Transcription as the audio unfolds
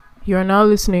You are now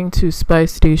listening to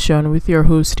Spice Station with your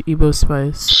host, Ibo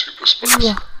Spice.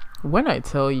 Yeah. When I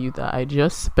tell you that I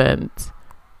just spent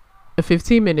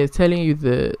 15 minutes telling you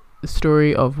the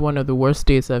story of one of the worst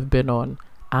dates I've been on,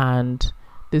 and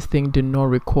this thing did not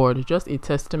record, just a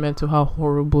testament to how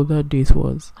horrible that date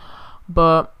was.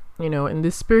 But, in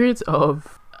the spirit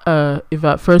of if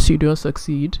at first you don't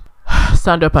succeed,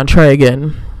 stand up and try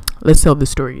again. Let's tell the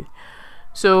story.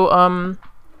 So,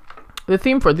 the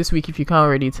theme for this week, if you can't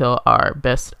already tell, are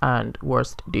best and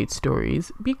worst date stories,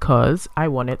 because I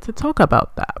wanted to talk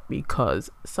about that, because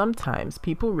sometimes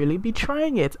people really be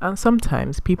trying it and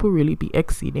sometimes people really be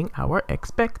exceeding our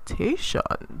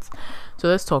expectations. So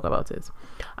let's talk about it.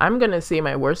 I'm going to say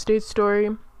my worst date story.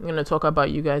 I'm going to talk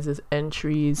about you guys'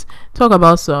 entries, talk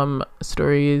about some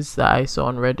stories that I saw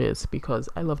on Reddit, because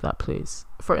I love that place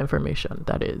for information,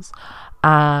 that is.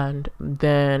 And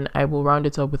then I will round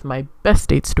it up with my best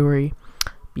date story,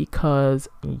 because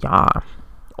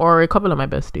or a couple of my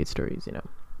best date stories,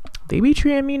 they be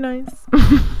treating me nice.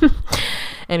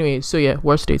 Anyway, so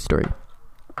worst date story.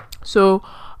 So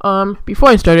before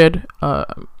I started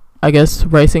I guess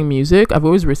writing music, I've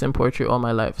always written poetry all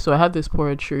my life. So I had this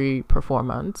poetry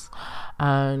performance,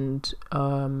 and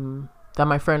that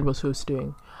my friend was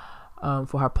hosting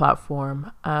for her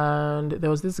platform, and there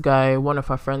was this guy, one of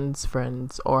her friends,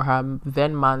 or her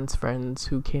then man's friends,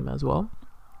 who came as well.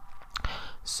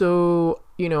 So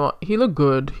he looked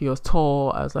good, he was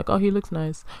tall. I was like, oh, he looks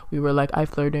nice. We were like eye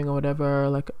flirting or whatever.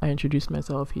 Like, I introduced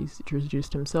myself, he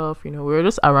introduced himself. We were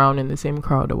just around in the same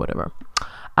crowd or whatever.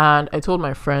 And I told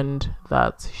my friend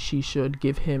that she should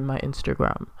give him my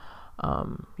Instagram,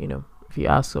 if he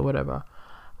asks or whatever.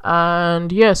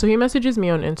 And so he messages me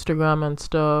on Instagram and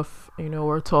stuff.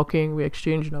 We're talking, we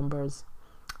exchange numbers,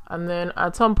 and then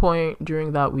at some point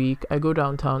during that week I go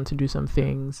downtown to do some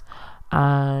things,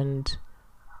 and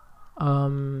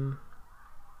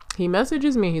he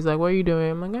messages me. He's like, what are you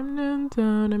doing? I'm like, I'm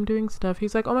downtown, I'm doing stuff.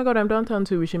 He's like, oh my god, I'm downtown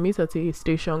too, we should meet at the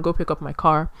station, go pick up my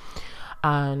car,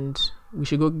 and we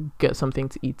should go get something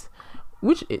to eat.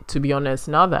 Which, to be honest,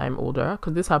 now that I'm older,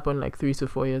 because this happened like 3 to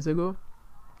 4 years ago,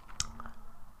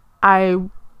 it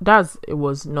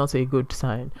was not a good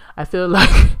sign. I feel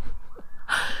like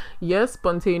yes,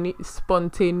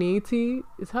 spontaneity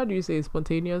is, how do you say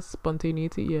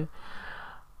spontaneity?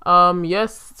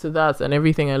 Yes to that and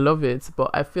everything. I love it,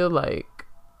 but I feel like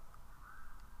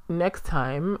next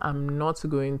time I'm not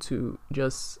going to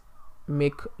just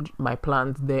make my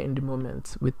plans there in the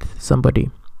moment with somebody.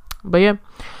 But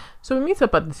so we meet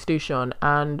up at the station,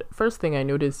 and first thing I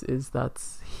notice is that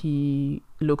he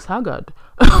looks haggard.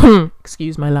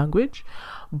 Excuse my language,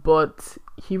 but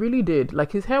he really did.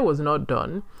 Like, his hair was not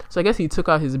done, so I guess he took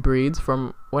out his braids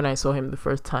from when I saw him the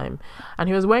first time, and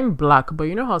he was wearing black. But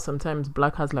you know how sometimes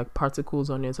black has like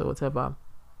particles on it or whatever.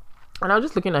 And I was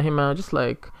just looking at him and I was just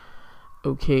like,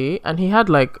 okay. And he had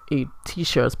like a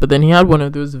t-shirt, but then he had one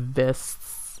of those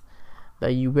vests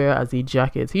that you wear as a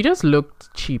jacket. He just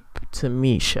looked cheap to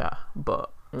me,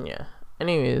 but yeah.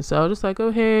 Anyways, so I was just like,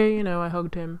 oh hey, I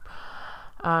hugged him,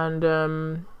 and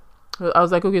I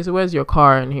was like, okay, so where's your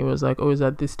car? And he was like, oh, it's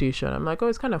at this station. I'm like, oh,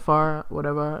 it's kind of far,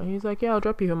 whatever. And he's like, yeah, I'll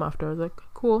drop you home after. I was like,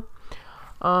 cool.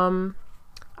 And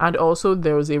also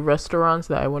there was a restaurant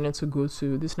that I wanted to go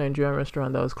to, this Nigerian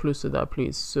restaurant that was close to that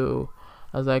place. So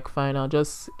I was like, fine, I'll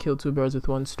just kill two birds with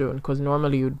one stone, because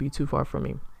normally it would be too far from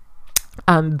me.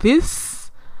 And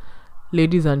this,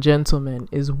 ladies and gentlemen,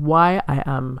 is why I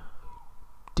am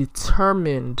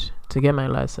determined to get my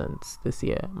license this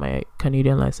year, my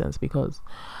Canadian license, because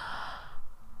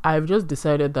I've just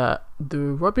decided that the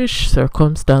rubbish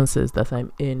circumstances that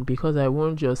I'm in, because I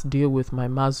won't just deal with my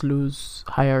Maslow's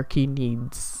hierarchy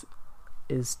needs,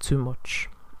 is too much.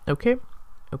 Okay.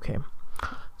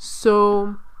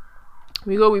 So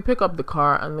we pick up the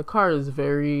car, and the car is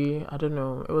very, I don't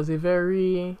know, it was a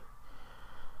very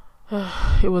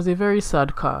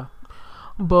sad car.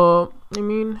 But I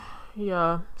mean,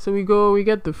 so we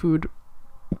get the food,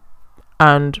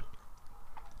 and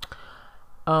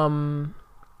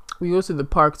we go to the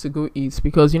park to go eat,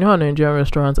 because how Nigerian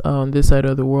restaurants are on this side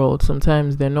of the world,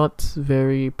 sometimes they're not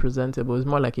very presentable. It's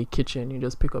more like a kitchen, you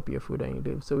just pick up your food and you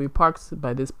leave. So we parked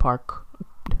by this park,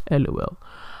 LOL,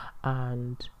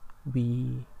 and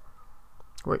we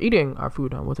were eating our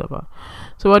food and whatever.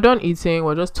 So we're done eating,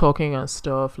 we're just talking and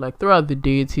stuff. Like, throughout the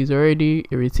date, he's already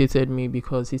irritated me,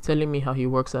 because he's telling me how he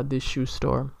works at this shoe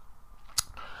store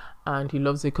and he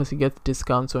loves it because he gets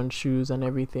discounts on shoes and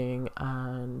everything.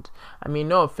 And I mean,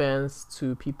 no offense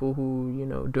to people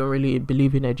who don't really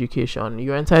believe in education,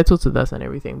 you're entitled to that and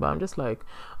everything, but I'm just like,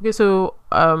 okay, so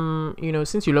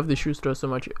since you love the shoe store so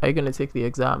much, are you going to take the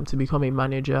exam to become a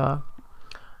manager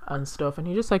and stuff, and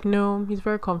he's just like, no, he's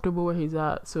very comfortable where he's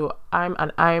at. So I'm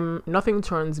nothing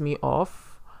turns me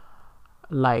off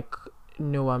like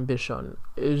no ambition.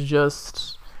 It's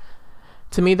just,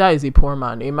 to me, that is a poor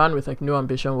man. A man with like no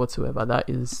ambition whatsoever. That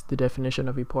is the definition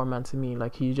of a poor man to me.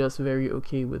 Like, he's just very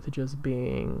okay with just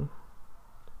being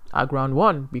at ground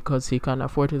one because he can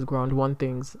afford his ground one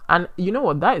things. And you know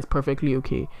what? That is perfectly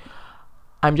okay.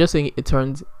 I'm just saying it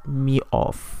turns me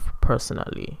off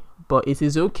personally. But it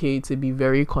is okay to be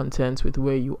very content with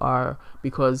where you are,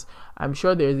 because I'm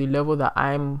sure there's a level that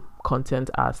I'm content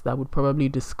at that would probably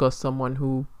disgust someone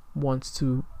who wants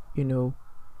to, you know,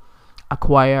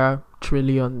 acquire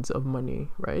trillions of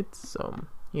money, right? So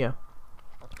yeah,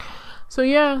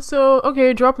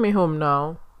 okay, drop me home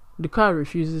now. The car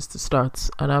refuses to start,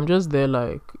 and I'm just there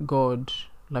like, God,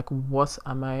 like, what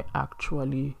am I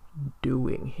actually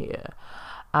doing here?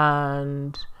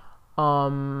 And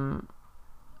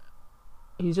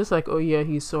he's just like, oh yeah,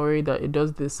 he's sorry that it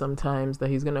does this sometimes, that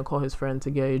he's gonna call his friend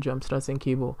to get a jump starting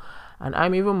cable. And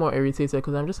I'm even more irritated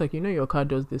because I'm just like, you know, your car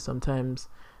does this sometimes.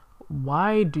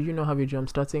 Why do you not have a jump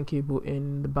starting cable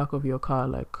in the back of your car?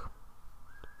 Like,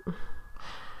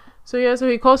 so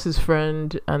he calls his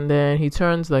friend, and then he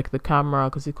turns like the camera,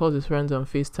 because he calls his friends on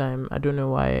FaceTime, I don't know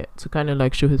why, to kind of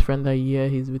like show his friend that, yeah,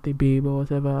 he's with a babe or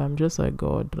whatever. I'm just like,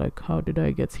 God, like, how did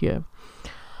I get here?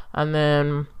 And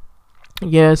then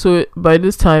yeah, so by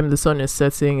this time the sun is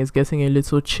setting, it's getting a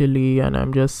little chilly, and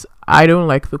I don't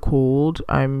like the cold.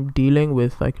 I'm dealing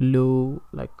with like low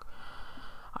like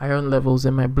iron levels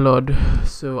in my blood,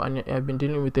 so I've been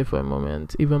dealing with it for a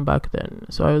moment, even back then.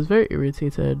 So I was very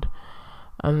irritated,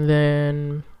 and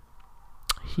then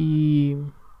he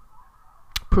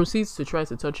proceeds to try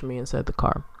to touch me inside the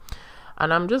car,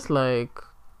 and I'm just like,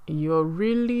 you're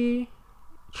really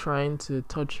trying to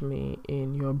touch me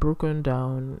in your broken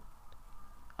down,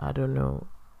 I don't know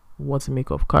what to make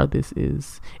of car this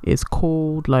is. It's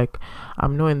cold, like,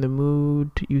 I'm not in the mood.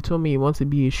 You told me you want to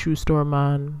be a shoe store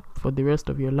man for the rest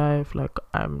of your life. Like,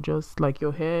 I'm just like,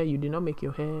 your hair, you did not make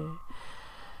your hair.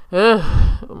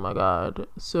 Ugh, oh my God.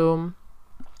 So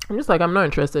I'm just like, I'm not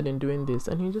interested in doing this.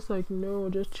 And he's just like, no,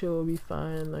 just chill, it'll be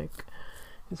fine. Like,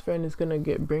 his friend is gonna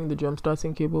bring the jump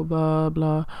starting cable, blah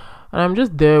blah. And I'm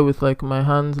just there with like my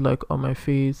hands like on my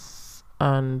face,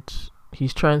 and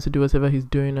he's trying to do whatever he's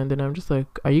doing, and then I'm just like,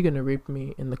 are you gonna rape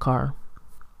me in the car?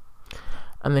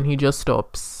 And then he just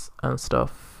stops and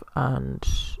stuff, and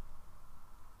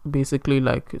basically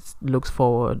like looks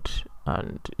forward,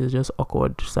 and it's just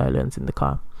awkward silence in the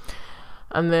car.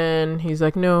 And then he's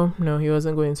like, no, he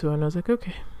wasn't going to. And I was like,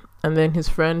 okay. And then his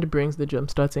friend brings the jump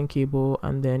starting cable,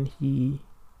 and then he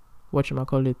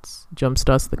jump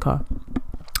starts the car.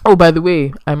 Oh, by the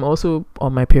way, I'm also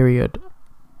on my period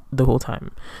the whole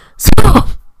time, so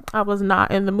I was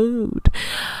not in the mood.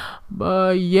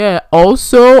 But yeah,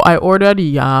 also I ordered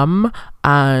yam,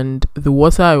 and the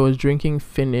water I was drinking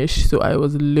finished, so I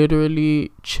was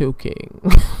literally choking.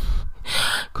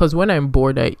 Because when I'm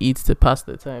bored, I eat to pass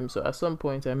the time. So at some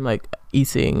point I'm like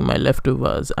eating my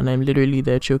leftovers, and I'm literally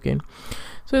there choking.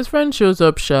 So his friend shows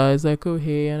up shy. He's like, oh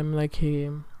hey, and I'm like, hey.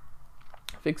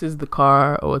 Fixes the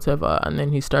car or whatever, and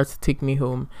then he starts to take me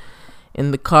home.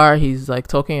 In the car, he's like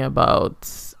talking about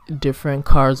different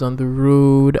cars on the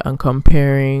road and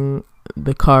comparing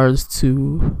the cars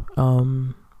to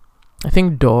I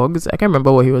think dogs. I can't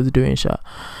remember what he was doing, Sha.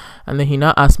 And then he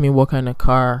now asked me what kind of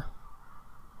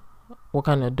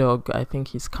dog I think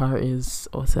his car is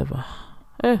or whatever.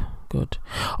 Good.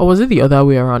 Or was it the other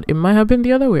way around? It might have been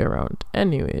the other way around.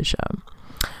 Anyway, Sha.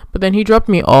 But then he dropped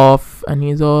me off, and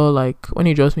he's all like, when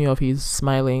he drops me off, he's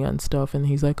smiling and stuff, and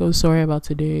he's like, oh, sorry about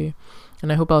today, and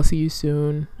I hope I'll see you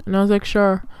soon. And I was like,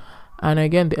 sure. And I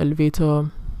get in the elevator,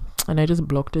 and I just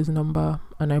blocked his number,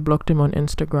 and I blocked him on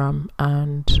Instagram,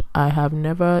 and I have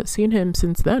never seen him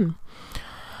since then.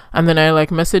 And then I like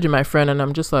message my friend, and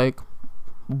I'm just like,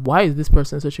 why is this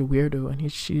person such a weirdo? And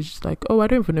she's just like, oh, I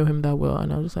don't even know him that well.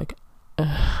 And I was just like,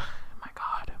 my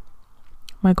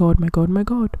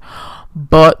god.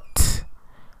 But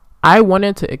I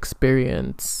wanted to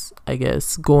experience, I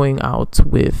guess, going out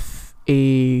with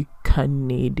a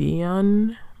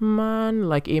Canadian man,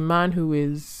 like a man who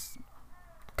is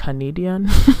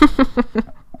Canadian.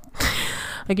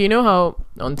 Like, you know how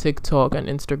on TikTok and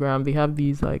Instagram they have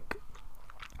these like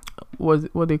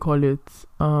what they call it,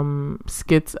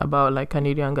 skits about like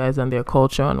Canadian guys and their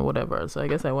culture and whatever. So I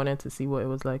guess I wanted to see what it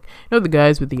was like. You know, the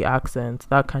guys with the accent,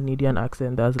 that Canadian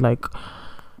accent that's like,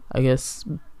 I guess,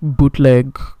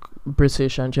 bootleg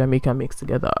British and Jamaican mixed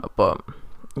together. But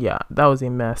yeah, that was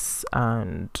a mess.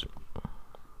 And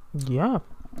yeah,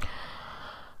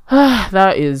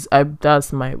 That's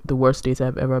the worst date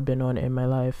I've ever been on in my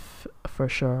life, for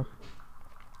sure.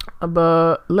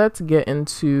 But let's get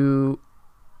into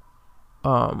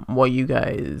what you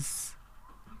guys,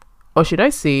 or should I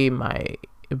say my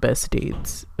best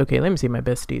dates? Okay, let me say my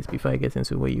best dates before I get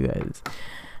into what you guys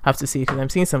have to see, because I'm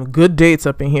seeing some good dates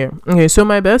up in here. Okay, so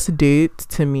my best date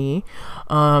to me,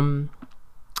 and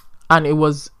it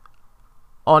was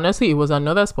honestly, it was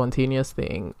another spontaneous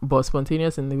thing, but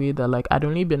spontaneous in the way that, like, I'd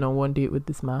only been on one date with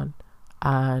this man,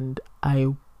 and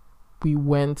we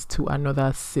went to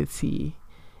another city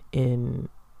in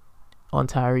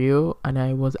Ontario, and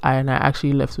I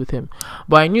actually left with him,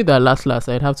 but I knew that last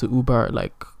I'd have to Uber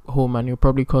like home, and it'll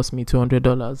probably cost me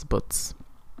 $200, but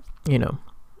you know,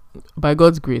 by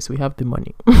God's grace, we have the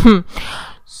money.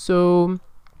 So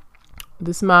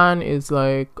this man is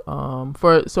like,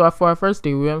 for our first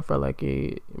day, we went for like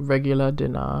a regular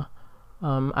dinner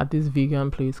at this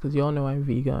vegan place, because you all know I'm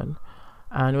vegan,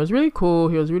 and it was really cool.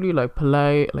 He was really like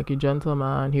polite, like a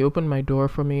gentleman. He opened my door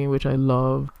for me, which I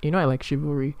love. You know, I like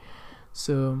chivalry.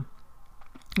 So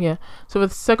yeah, so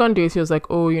with the second date, he was like,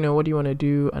 oh, you know, what do you want to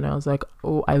do? And I was like,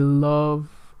 oh, I love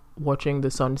watching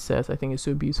the sunset. I think it's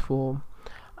so beautiful.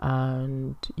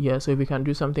 And yeah, so if we can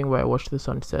do something where I watch the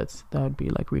sunsets, that would be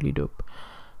like really dope.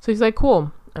 So he's like,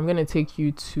 cool, I'm gonna take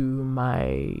you to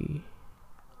my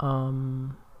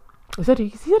he said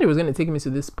he was gonna take me to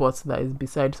this spot that is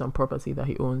beside some property that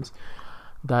he owns,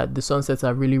 that the sunsets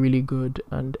are really, really good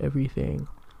and everything.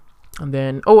 And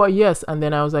then yes, and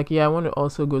then I was like, yeah, I want to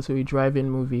also go to a drive-in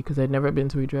movie, because I'd never been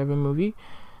to a drive-in movie.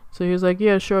 So he was like,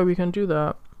 yeah, sure, we can do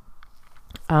that.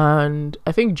 And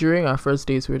I think during our first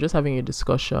dates, we were just having a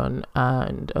discussion,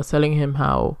 and I was telling him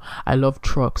how I love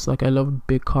trucks, like I love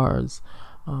big cars.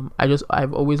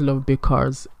 I've always loved big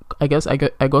cars. I guess I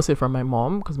got it from my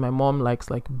mom, because my mom likes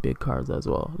like big cars as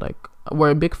well. Like,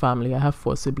 we're a big family. I have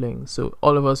 4 siblings, so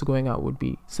all of us going out would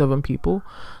be 7 people.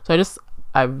 So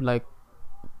I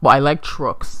like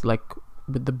trucks, like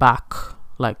with the back,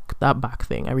 like that back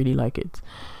thing. I really like it.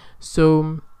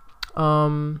 So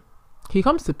he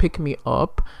comes to pick me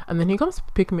up, and then he comes to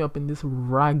pick me up in this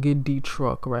raggedy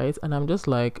truck, right? And I'm just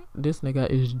like, this nigga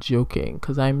is joking,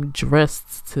 because I'm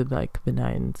dressed to like the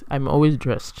nines. I'm always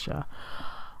dressed, yeah.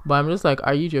 But I'm just like,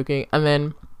 are you joking? And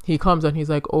then he comes and he's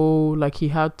like, oh, like he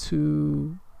had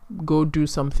to go do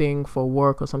something for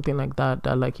work or something like that,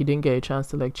 that like he didn't get a chance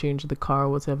to like change the car or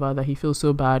whatever, that he feels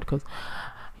so bad because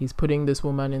he's putting this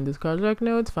woman in this car. Like,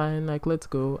 no, it's fine, like, let's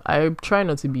go. I try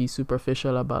not to be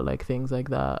superficial about like things like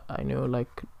that. I know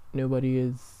like nobody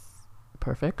is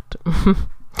perfect.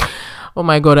 Oh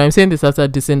my god, I'm saying this after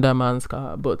dissing that man's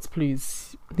car, but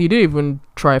please, he didn't even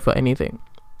try for anything.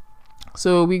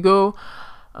 So we go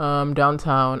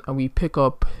downtown, and we pick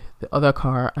up the other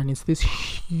car, and it's this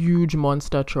huge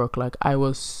monster truck. Like, I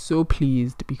was so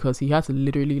pleased, because he had to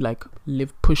literally like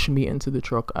push me into the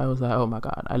truck. I was like, oh my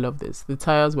god, I love this. The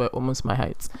tires were almost my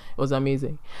height. It was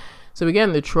amazing. So we get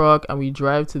in the truck, and we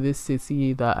drive to this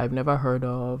city that I've never heard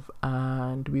of,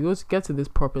 and we go to get to this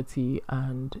property,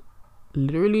 and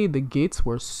literally the gates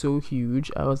were so huge.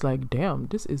 I was like, damn,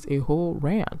 this is a whole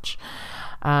ranch.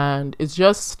 And it's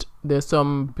just, there's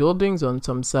some buildings on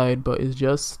some side, but it's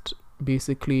just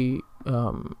basically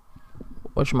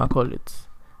whatchamacallit,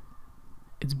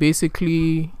 it's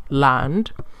basically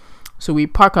land. So we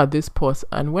park at this spot,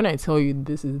 and when I tell you,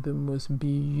 this is the most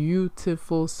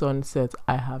beautiful sunset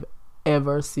I have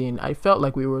ever seen. I felt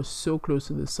like we were so close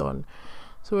to the sun.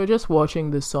 So we're just watching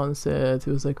the sunset.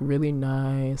 It was like really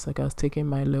nice. Like, I was taking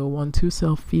my little 1-2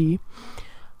 selfie.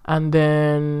 And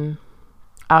then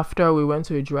after, we went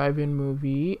to a drive-in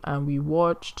movie, and we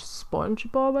watched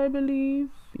SpongeBob, I believe.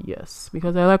 Yes,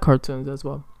 because I like cartoons as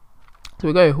well. So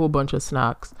we got a whole bunch of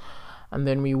snacks, and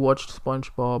then we watched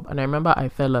SpongeBob. And I remember I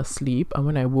fell asleep, and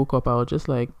when I woke up, I was just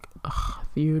like,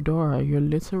 Theodora, you're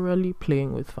literally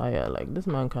playing with fire. Like, this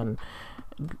man can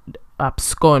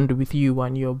abscond with you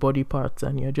and your body parts,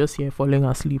 and you're just here falling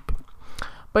asleep.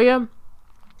 But yeah,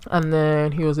 and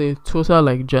then he was a total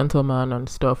like gentleman and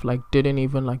stuff, like didn't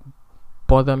even like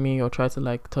bother me or try to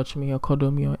like touch me or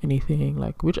cuddle me or anything,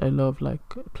 like, which I love. Like,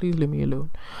 please leave me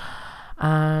alone.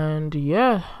 And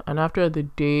yeah, and after the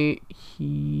day,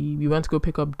 we went to go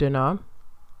pick up dinner,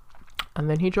 and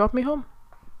then he dropped me home,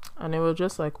 and it was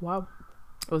just like, wow,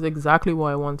 it was exactly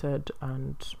what I wanted,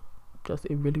 and just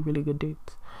a really, really good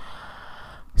date.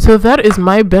 So that is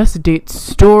my best date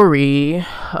story.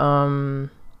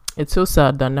 It's so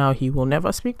sad that now he will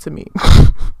never speak to me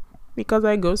because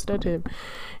I ghosted him.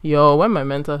 Yo, when my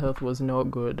mental health was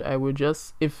not good, I would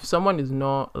just, if someone is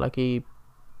not like a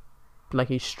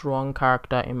strong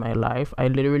character in my life, I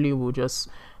literally will just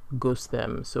ghost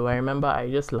them. So I remember I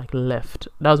just like left.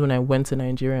 That was when I went to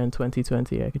Nigeria in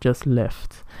 2020. I just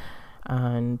left,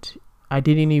 and I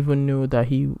didn't even know that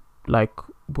he like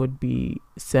would be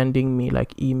sending me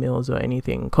like emails or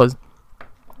anything, because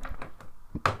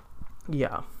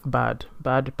yeah, bad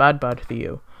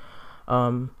Theo.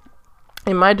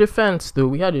 In my defense though,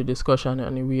 we had a discussion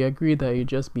and we agreed that it'd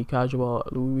just be casual.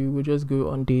 We would just go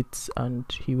on dates and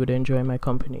he would enjoy my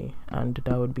company and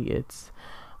that would be it.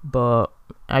 But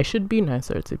I should be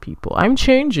nicer to people. I'm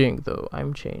changing though.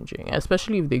 I'm changing,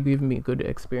 especially if they give me good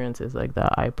experiences like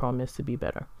that. I promise to be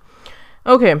better.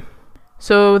 Okay,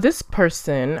 so this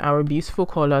person, our beautiful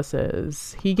caller,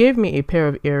 says he gave me a pair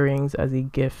of earrings as a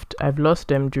gift. I've lost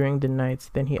them during the night.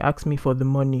 Then he asked me for the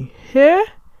money. Here?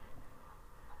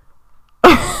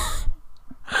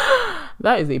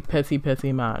 That is a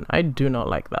petty man. I do not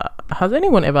like that. Has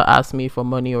anyone ever asked me for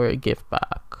money or a gift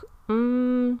back?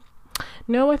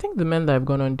 No, I think the men that I've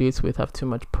gone on dates with have too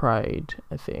much pride,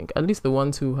 I think. At least the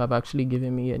ones who have actually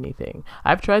given me anything.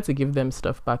 I've tried to give them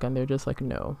stuff back and they're just like,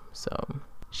 no. So,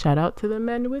 shout out to the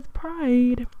men with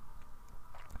pride.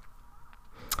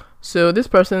 So, this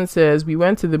person says, we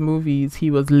went to the movies.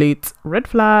 He was late. Red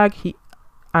flag.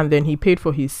 And then he paid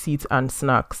for his seat and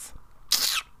snacks.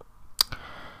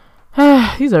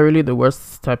 These are really the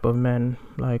worst type of men.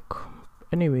 Like,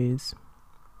 anyways.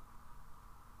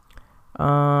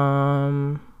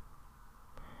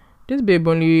 This babe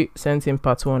only sent him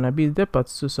part 1. I'll be there part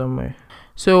 2 somewhere.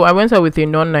 So I went out with a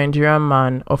non-Nigerian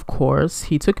man, of course.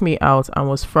 He took me out and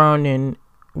was frowning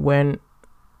when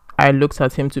I looked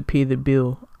at him to pay the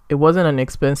bill. It wasn't an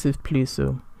expensive place,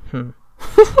 so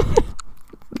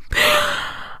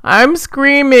I'm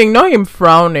screaming, not him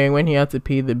frowning when he had to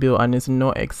pay the bill and it's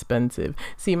not expensive.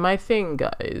 See, my thing,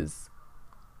 guys,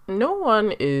 no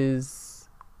one is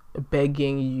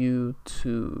begging you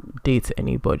to date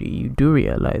anybody. You do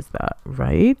realize that,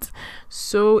 right?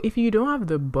 So if you don't have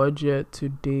the budget to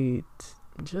date,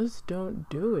 just don't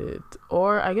do it.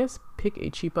 Or I guess pick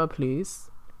a cheaper place,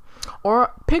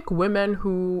 or pick women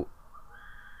who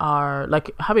are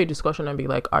like, have a discussion and be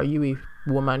like, are you a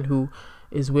woman who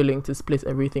is willing to split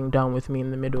everything down with me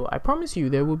in the middle? I promise you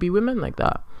there will be women like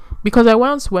that, because I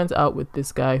once went out with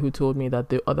this guy who told me that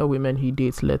the other women he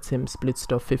dates lets him split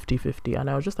stuff 50-50, and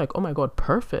I was just like, oh my god,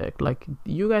 perfect. Like,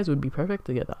 you guys would be perfect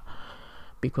together,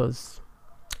 because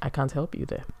I can't help you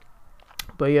there.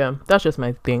 But yeah, that's just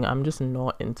my thing. I'm just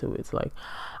not into it. Like,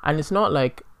 and it's not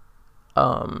like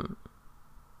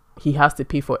he has to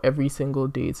pay for every single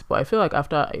date, but I feel like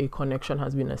after a connection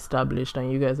has been established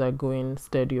and you guys are going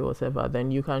steady or whatever, then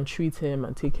you can treat him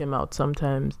and take him out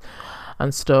sometimes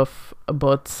and stuff.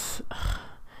 But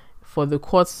for the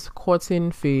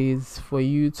courting phase, for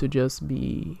you to just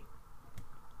be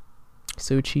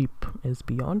so cheap is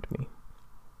beyond me.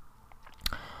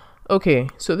 Okay,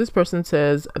 so this person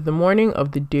says, the morning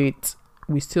of the date,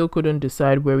 we still couldn't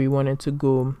decide where we wanted to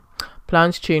go.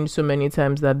 Plans changed so many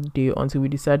times that day until we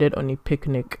decided on a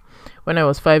picnic. When I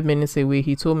was 5 minutes away,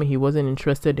 he told me he wasn't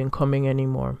interested in coming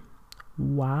anymore.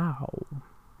 Wow.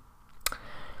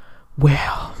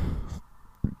 Well,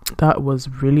 that was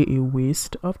really a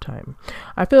waste of time.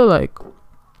 I feel like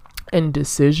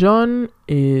indecision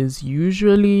is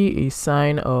usually a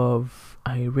sign of,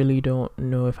 I really don't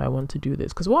know if I want to do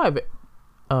this. Because what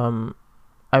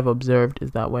I've observed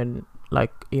is that when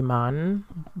like a man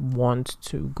wants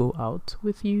to go out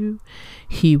with you,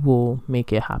 he will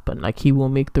make it happen. Like, he will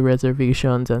make the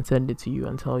reservations and send it to you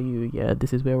and tell you, yeah,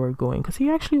 this is where we're going, because he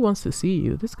actually wants to see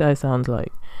you. This guy sounds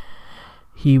like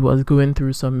he was going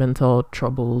through some mental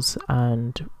troubles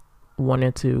and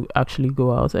wanted to actually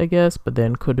go out, I guess, but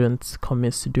then couldn't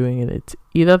commit to doing it.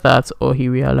 Either that, or he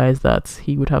realized that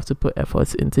he would have to put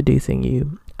efforts into dating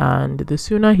you, and the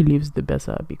sooner he leaves the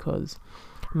better, because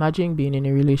imagine being in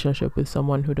a relationship with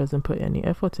someone who doesn't put any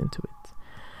effort into it.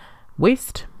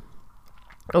 Waste.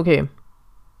 Okay,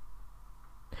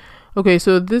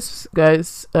 so this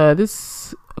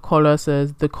caller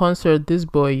says, the concert, this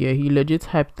boy, yeah, he legit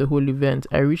hyped the whole event.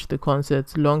 I reached the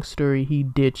concert, long story, he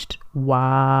ditched.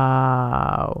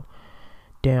 Wow.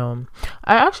 Damn.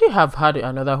 I actually have had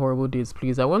another horrible date,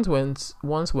 please. I once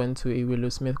went to a Willow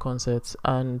Smith concert,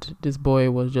 and this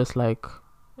boy was just like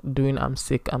doing I'm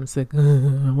sick, I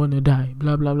want to die,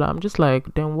 blah blah blah. I'm just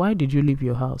like, then why did you leave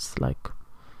your house? Like,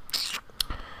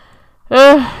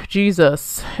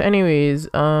 Jesus. Anyways, you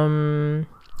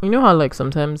know how like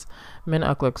sometimes men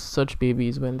act like such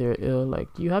babies when they're ill. Like,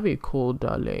 you have a cold,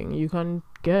 darling, you can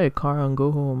get a car and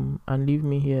go home and leave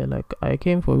me here. Like, I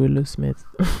came for Willow Smith.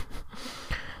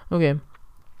 Okay,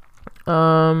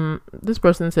 this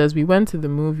person says, we went to the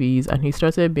movies and he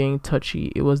started being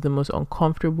touchy. It was the most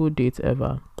uncomfortable date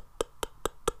ever.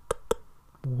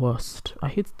 Worst. I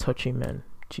hate touching men.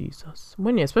 Jesus.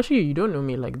 When especially you don't know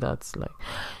me like that. Like,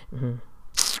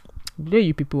 there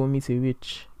you people will meet a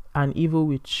witch, an evil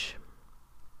witch.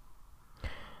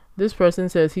 This person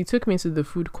says he took me to the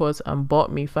food court and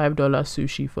bought me $5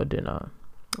 sushi for dinner.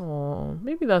 Oh,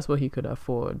 maybe that's what he could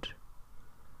afford.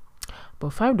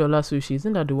 But $5 sushi,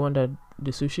 isn't that the one that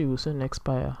the sushi will soon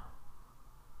expire?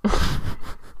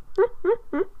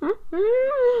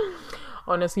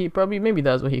 Honestly, probably maybe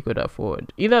that's what he could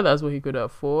afford. Either that's what he could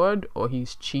afford, or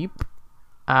he's cheap,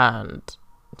 and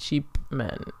cheap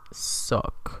men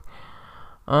suck.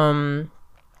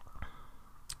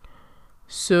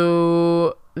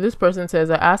 So this person says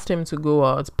I asked him to go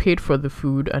out, paid for the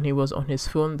food, and he was on his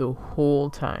phone the whole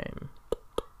time.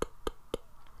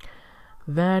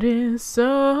 That is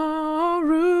so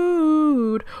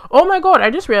rude. Oh my god, I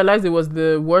just realized it was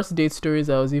the worst date stories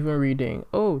I was even reading.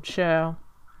 Oh, child.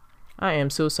 I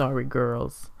am so sorry,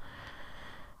 girls.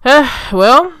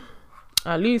 Well,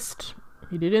 at least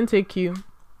he didn't take you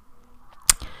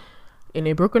in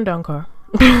a broken down car.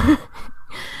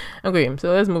 Okay,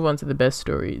 so let's move on to the best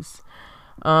stories.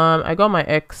 I got my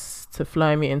ex to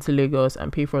fly me into Lagos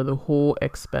and pay for the whole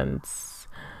expense.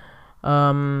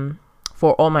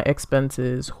 For all my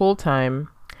expenses. Whole time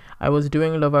I was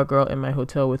doing lover girl in my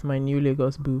hotel with my new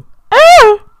Lagos boo.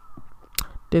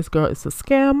 This girl is a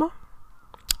scammer.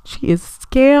 She is a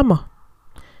scammer.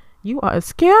 You are a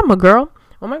scammer, girl.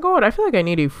 Oh my god, I feel like I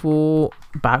need a full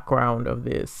background of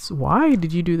this. Why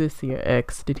did you do this to your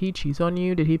ex? Did he cheat on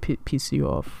you? Did he piss you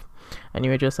off? And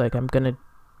you were just like, I'm gonna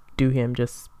do him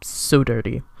just so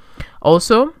dirty.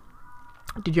 Also,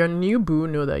 did your new boo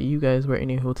know that you guys were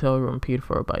in a hotel room paid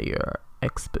for by your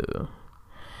ex-boo?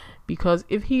 Because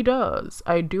if he does,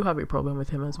 I do have a problem with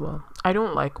him as well. I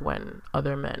don't like when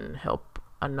other men help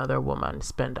another woman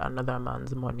spend another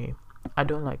man's money. I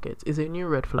don't like it. It's a new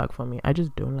red flag for me. I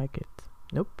just don't like it.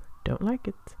 Nope, don't like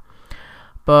it.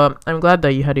 But I'm glad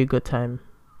that you had a good time.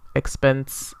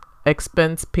 Expense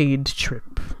paid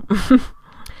trip.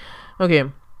 Okay.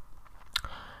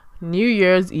 New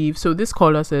Year's Eve. So this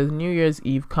caller says New Year's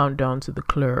Eve countdown to the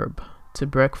club, to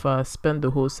breakfast, spend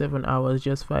the whole 7 hours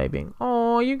just vibing.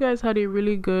 Oh, you guys had a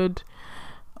really good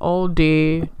all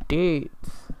day date.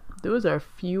 Those are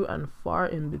few and far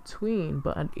in between,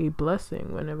 but a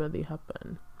blessing whenever they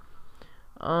happen.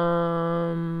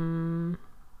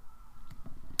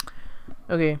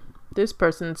 Okay, this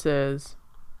person says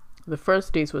the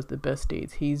first date was the best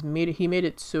date. He made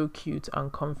it so cute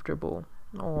and comfortable.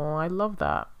 Oh, I love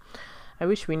that. I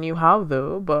wish we knew how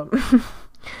though, but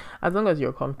as long as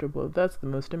you're comfortable, that's the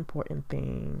most important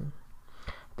thing.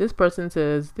 This person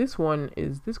says this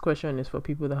question is for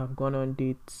people that have gone on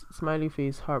dates. Smiley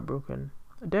face, heartbroken.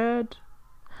 Dad,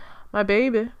 my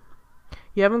baby,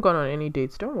 you haven't gone on any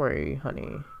dates. Don't worry,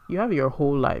 honey. You have your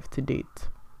whole life to date.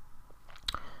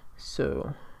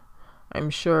 So I'm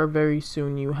sure very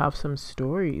soon you have some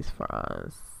stories for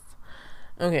us.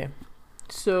 Okay.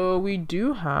 So we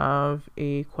do have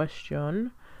a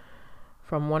question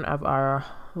from one of our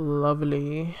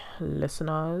lovely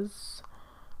listeners,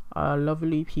 our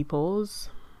lovely peoples,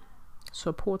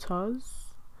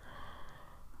 supporters.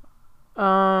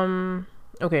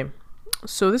 Okay.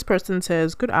 So this person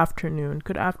says, Good afternoon,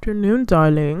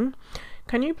 darling.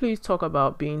 Can you please talk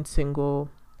about being single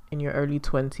in your early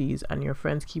 20s and your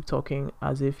friends keep talking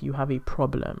as if you have a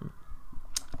problem?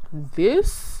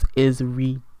 This is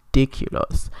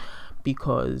ridiculous,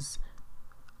 because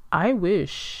I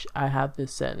wish I had the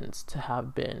sense to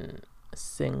have been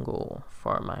single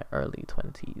for my early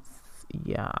 20s.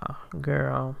 Yeah,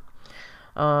 girl.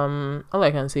 All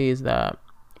I can say is that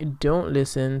don't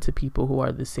listen to people who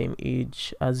are the same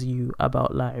age as you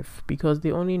about life, because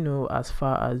they only know as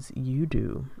far as you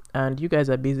do, and you guys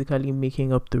are basically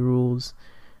making up the rules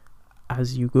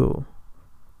as you go,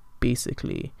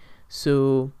 basically.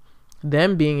 So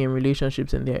them being in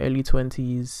relationships in their early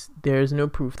 20s, there's no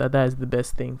proof that is the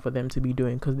best thing for them to be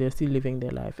doing, because they're still living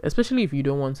their life, especially if you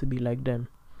don't want to be like them.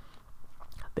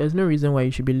 There's no reason why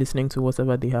you should be listening to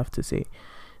whatever they have to say.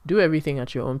 Do everything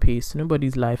at your own pace.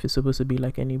 Nobody's life is supposed to be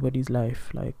like anybody's life.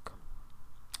 Like,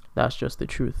 that's just the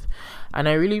truth. And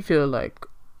I really feel like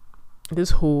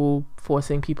this whole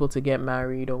forcing people to get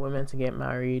married or women to get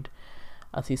married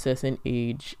at a certain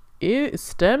age, it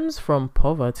stems from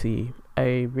poverty.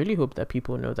 I really hope that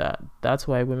people know that. That's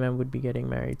why women would be getting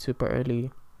married super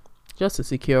early, just to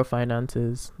secure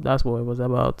finances. That's what it was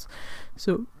about.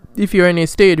 So if you're in a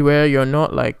stage where you're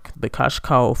not like the cash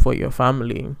cow for your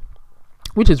family,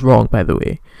 which is wrong, by the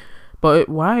way, but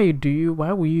why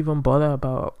will you even bother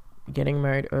about getting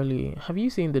married early. Have you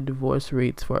seen the divorce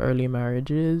rates for early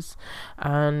marriages?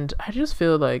 And I just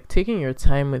feel like taking your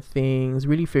time with things,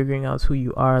 really figuring out who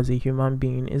you are as a human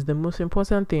being is the most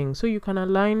important thing, so you can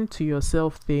align to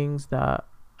yourself things that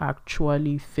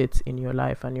actually fit in your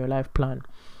life and your life plan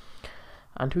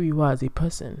and who you are as a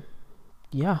person.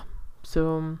 Yeah.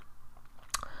 So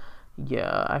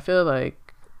yeah, I feel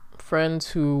like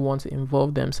friends who want to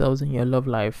involve themselves in your love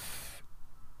life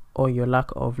or your lack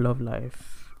of love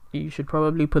life, you should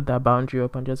probably put that boundary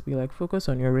up and just be like, focus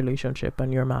on your relationship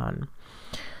and your man,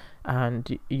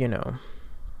 and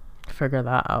figure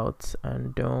that out,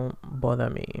 and don't bother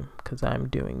me because I'm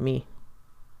doing me.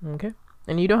 Okay?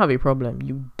 And you don't have a problem.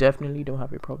 You definitely don't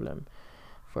have a problem,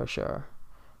 for sure.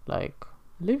 Like,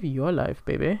 live your life,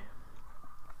 baby.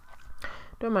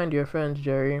 Don't mind your friends,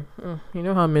 Jerry. You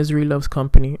know how misery loves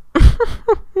company.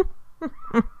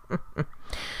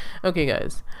 Okay,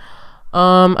 guys.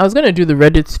 I was gonna do the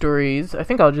Reddit stories. I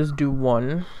think I'll just do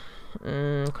one,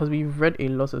 because we've read a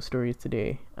lot of stories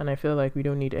today, and I feel like we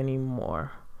don't need any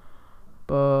more.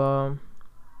 But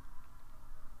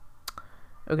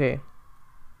okay.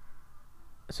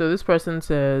 So this person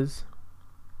says,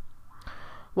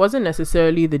 wasn't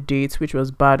necessarily the date, which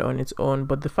was bad on its own,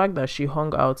 but the fact that she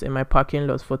hung out in my parking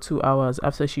lot for 2 hours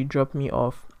after she dropped me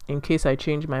off in case I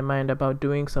changed my mind about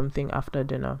doing something after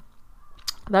dinner.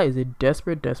 That is a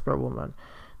desperate woman.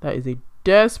 That is a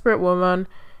desperate woman.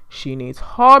 She needs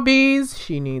hobbies.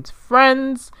 She needs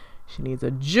friends. She needs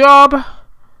a job.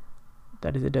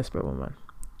 That is a desperate woman.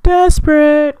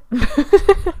 Desperate.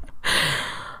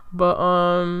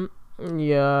 But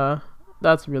yeah,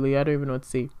 that's really, I don't even know what to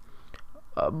say.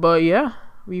 But yeah,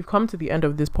 we've come to the end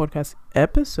of this podcast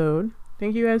episode.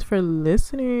 Thank you guys for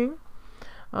listening.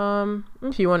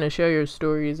 If you want to share your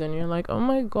stories and you're like, oh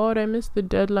my god, I missed the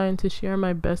deadline to share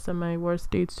my best and my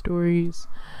worst date stories,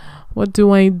 what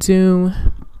do I do?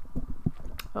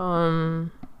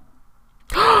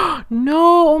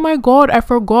 No, oh my god, I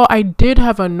forgot. I did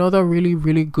have another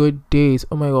really good date.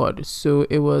 Oh my god. So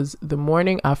it was the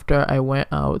morning after I went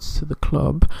out to the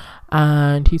club,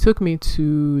 and he took me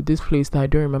to this place that I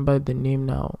don't remember the name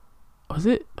now. Was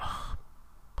it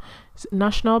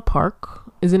National Park?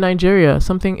 Is in Nigeria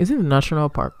something? Is it the National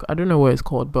Park? I don't know what it's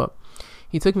called, but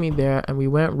he took me there and we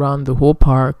went around the whole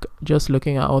park just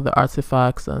looking at all the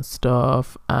artifacts and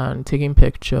stuff and taking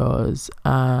pictures.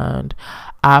 And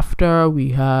after,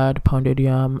 we had pounded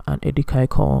yam and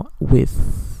edikaikon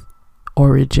with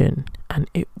Origin, and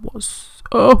it was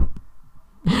so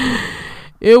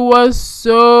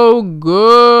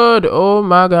good. Oh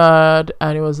my god.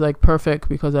 And it was like perfect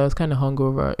because I was kind of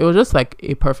hungover. It was just like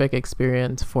a perfect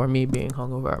experience for me being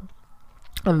hungover.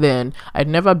 And then I'd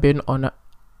never been on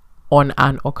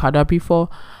an Okada before,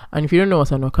 and if you don't know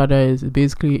what an Okada is, it's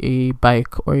basically a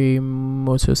bike or a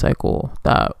motorcycle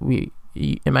that we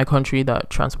in my country that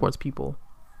transports people.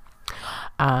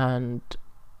 And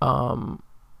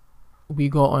we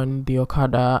got on the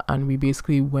Okada and we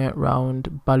basically went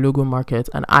around Balogun Market.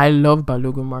 And I love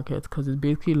Balogun Market because it's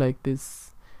basically like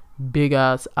this big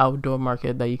ass outdoor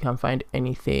market that you can find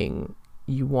anything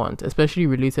you want, especially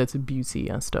related to beauty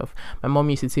and stuff. My mom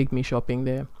used to take me shopping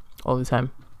there all the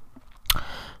time.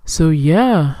 So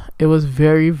yeah, it was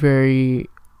very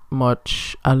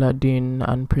much Aladdin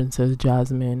and Princess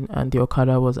Jasmine, and the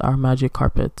Okada was our magic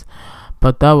carpet.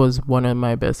 But that was one of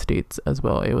my best dates as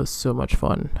well. It was so much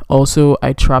fun. Also,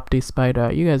 I trapped a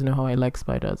spider. You guys know how I like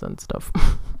spiders and stuff.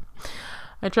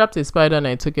 I trapped a spider and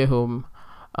I took it home.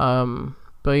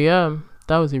 But yeah,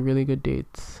 that was a really good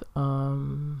date.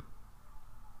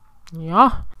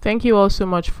 Yeah, thank you all so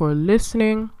much for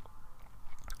listening.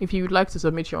 If you would like to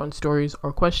submit your own stories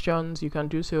or questions, you can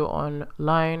do so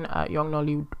online at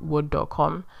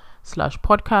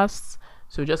youngnollywood.com/podcasts.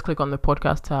 So just click on the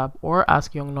podcast tab or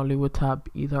Ask Young Nollywood tab,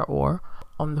 either or.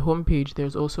 On the homepage,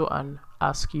 there's also an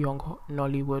Ask Young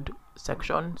Nollywood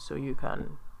section, so you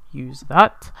can use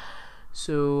that.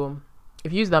 So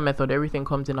if you use that method, everything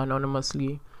comes in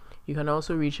anonymously. You can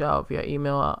also reach out via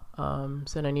email,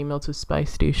 send an email to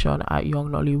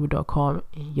spystation@youngnollywood.com.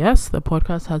 Yes, the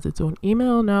podcast has its own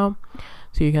email now,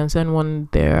 so you can send one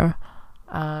there.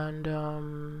 And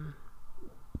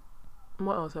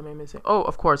what else am I missing? Oh,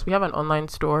 of course, we have an online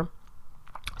store.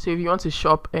 So if you want to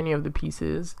shop any of the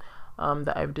pieces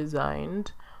that I've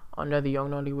designed under the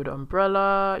Young Nollywood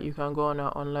umbrella, you can go on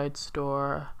our online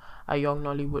store at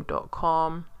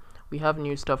youngnollywood.com. We have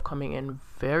new stuff coming in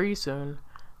very soon,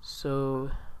 so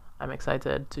I'm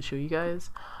excited to show you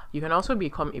guys. You can also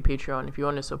become a Patreon if you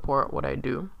want to support what I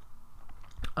do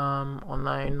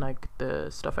online, like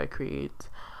the stuff I create.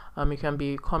 You can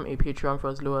become a Patreon for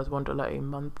as low as $1 a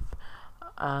month.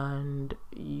 and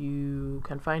you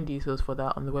can find details for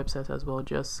that on the website as well.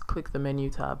 Just click the menu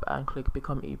tab and click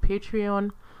become a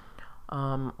Patreon,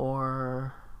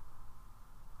 or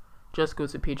just go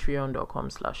to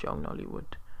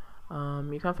patreon.com/youngnollywood.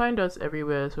 You can find us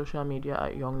everywhere, social media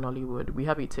at Young Nollywood. We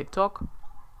have a TikTok,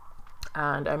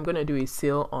 and I'm gonna do a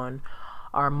sale on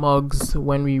our mugs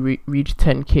when we reach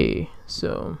 10k.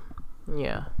 So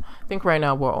yeah, I think right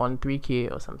now we're on 3k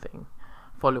or something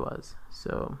followers.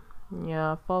 So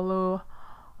yeah, follow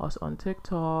us on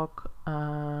TikTok.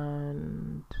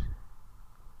 And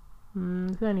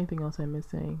is there anything else I'm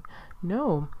missing?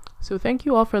 No. So thank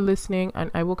you all for listening,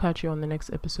 and I will catch you on the next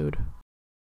episode.